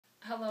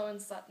and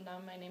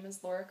Satnam. My name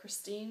is Laura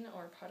Christine,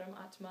 or Param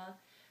Atma,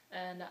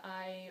 and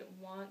I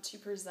want to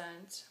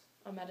present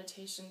a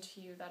meditation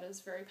to you that is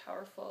very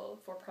powerful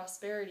for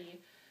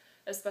prosperity,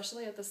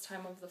 especially at this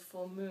time of the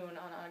full moon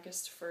on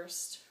August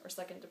 1st or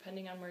 2nd,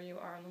 depending on where you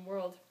are in the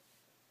world.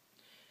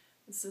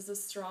 This is a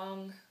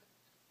strong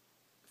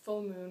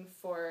full moon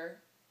for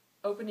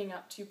opening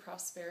up to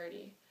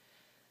prosperity.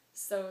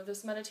 So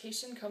this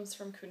meditation comes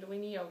from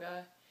Kundalini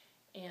Yoga,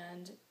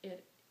 and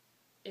it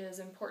is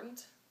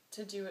important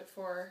to do it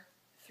for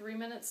 3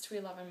 minutes to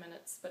 11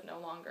 minutes, but no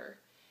longer.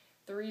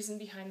 The reason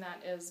behind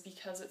that is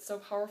because it's so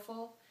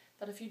powerful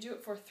that if you do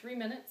it for 3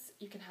 minutes,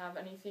 you can have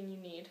anything you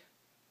need.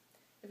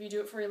 If you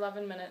do it for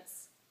 11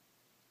 minutes,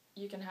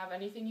 you can have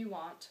anything you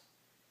want.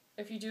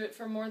 If you do it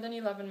for more than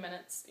 11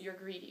 minutes, you're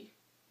greedy.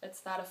 It's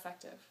that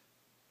effective.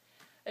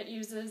 It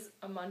uses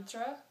a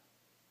mantra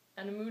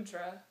and a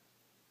mudra,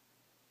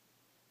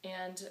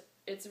 and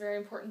it's very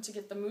important to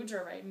get the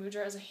mudra right.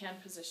 Mudra is a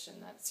hand position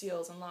that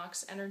seals and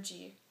locks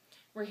energy.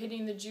 We're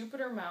hitting the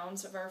Jupiter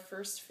mounds of our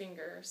first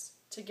fingers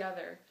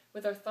together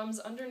with our thumbs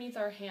underneath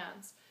our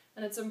hands,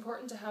 and it's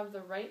important to have the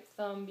right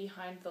thumb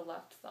behind the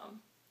left thumb.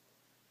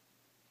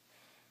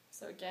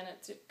 So again,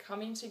 it's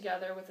coming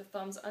together with the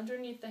thumbs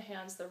underneath the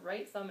hands. The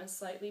right thumb is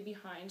slightly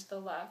behind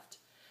the left,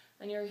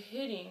 and you're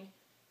hitting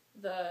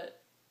the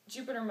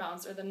Jupiter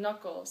mounds, or the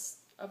knuckles,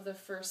 of the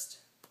first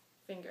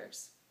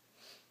fingers.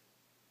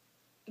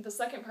 The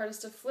second part is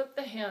to flip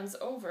the hands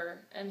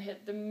over and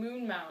hit the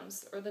moon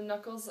mounds, or the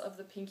knuckles of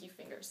the pinky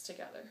fingers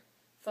together.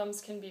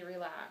 Thumbs can be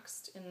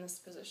relaxed in this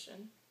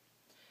position.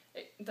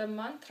 The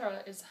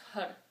mantra is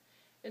Har.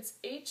 It's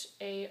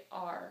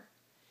H-A-R.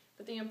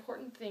 But the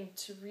important thing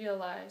to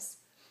realize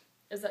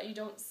is that you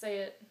don't say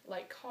it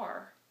like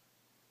car.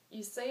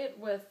 You say it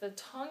with the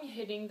tongue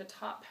hitting the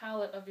top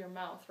palate of your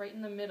mouth, right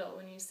in the middle,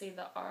 when you say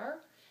the R,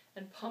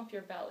 and pump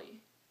your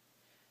belly.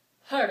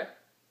 Har,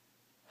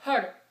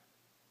 har,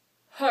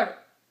 har,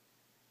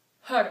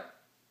 har.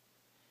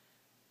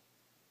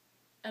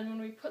 And when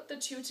we put the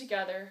two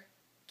together,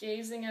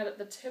 gazing at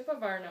the tip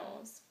of our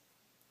nose,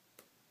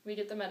 we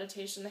get the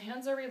meditation. The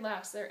hands are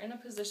relaxed. They're in a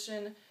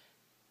position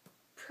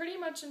pretty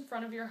much in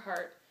front of your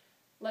heart.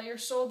 Let your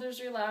shoulders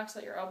relax,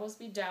 let your elbows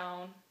be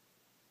down.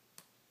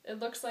 It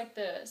looks like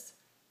this.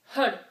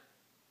 Hud,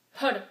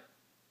 hud,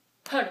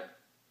 hud,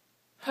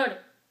 hud.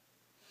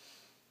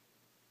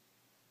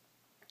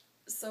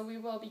 So we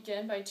will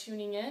begin by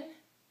tuning in.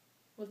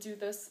 We'll do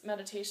this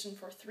meditation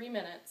for 3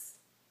 minutes,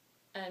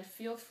 and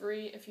feel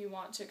free if you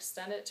want to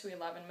extend it to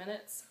 11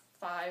 minutes,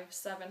 5,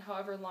 7,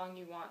 however long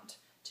you want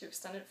to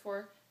extend it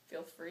for,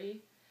 feel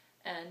free.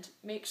 And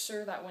make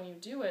sure that when you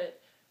do it,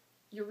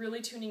 you're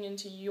really tuning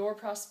into your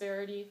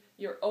prosperity,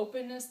 your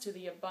openness to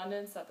the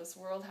abundance that this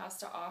world has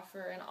to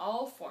offer in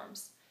all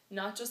forms.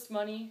 Not just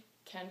money,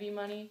 can be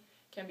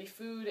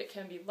food, it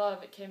can be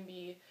love, it can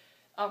be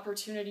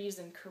opportunities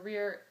in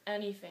career,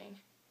 anything.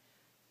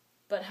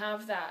 But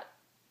have that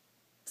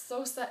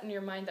so set in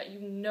your mind that you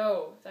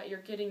know that you're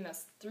getting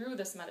this through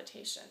this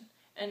meditation,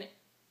 and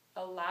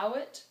allow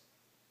it,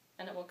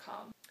 and it will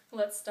come.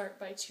 Let's start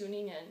by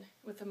tuning in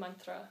with the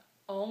mantra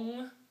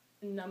Om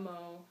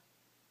Namo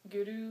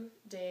Guru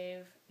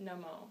Dev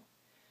Namo.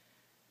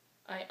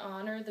 I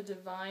honor the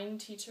divine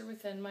teacher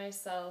within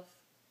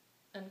myself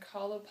and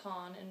call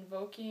upon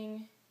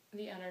invoking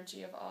the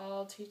energy of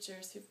all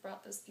teachers who've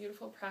brought this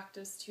beautiful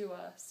practice to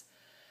us.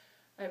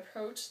 I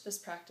approach this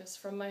practice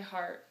from my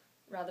heart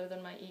rather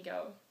than my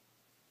ego.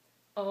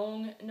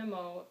 Om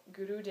Namo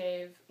Guru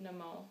Dev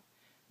Namo.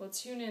 We'll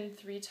tune in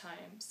 3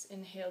 times.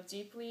 Inhale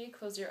deeply,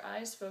 close your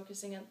eyes,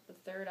 focusing at the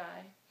third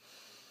eye.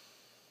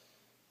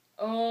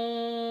 Om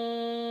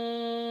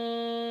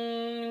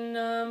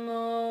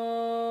Namo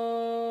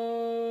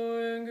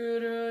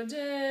Guru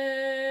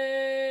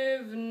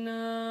Dev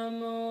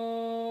Namo.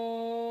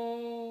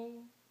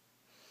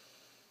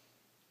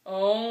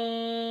 Om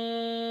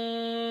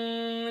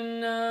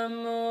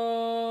Namo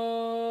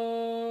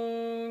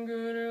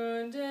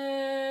Guru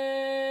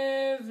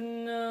Dev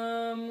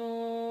Namo.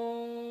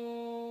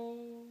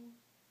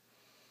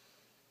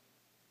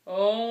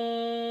 Om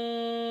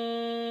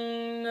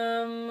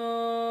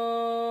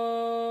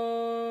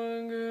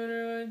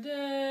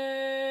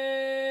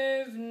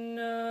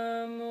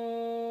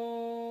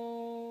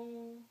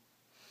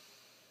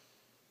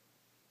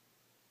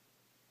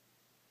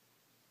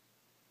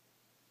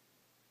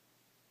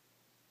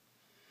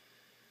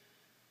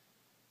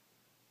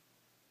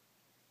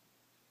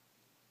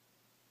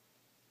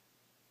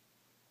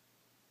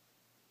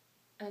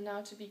And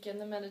now to begin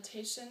the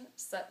meditation,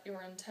 set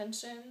your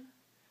intention,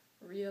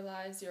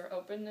 realize your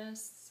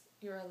openness,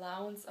 your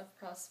allowance of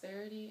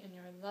prosperity in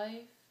your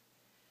life,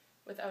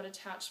 without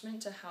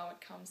attachment to how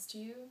it comes to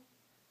you,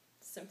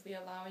 simply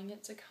allowing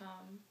it to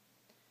come.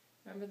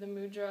 Remember the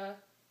mudra,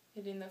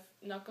 hitting the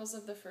knuckles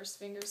of the first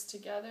fingers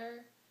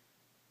together,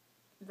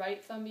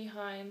 right thumb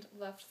behind,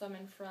 left thumb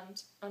in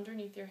front,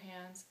 underneath your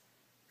hands,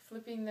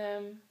 flipping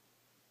them,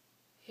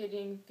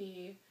 hitting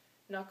the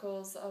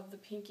knuckles of the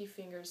pinky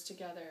fingers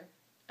together.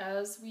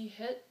 As we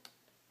hit,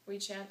 we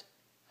chant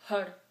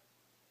Har,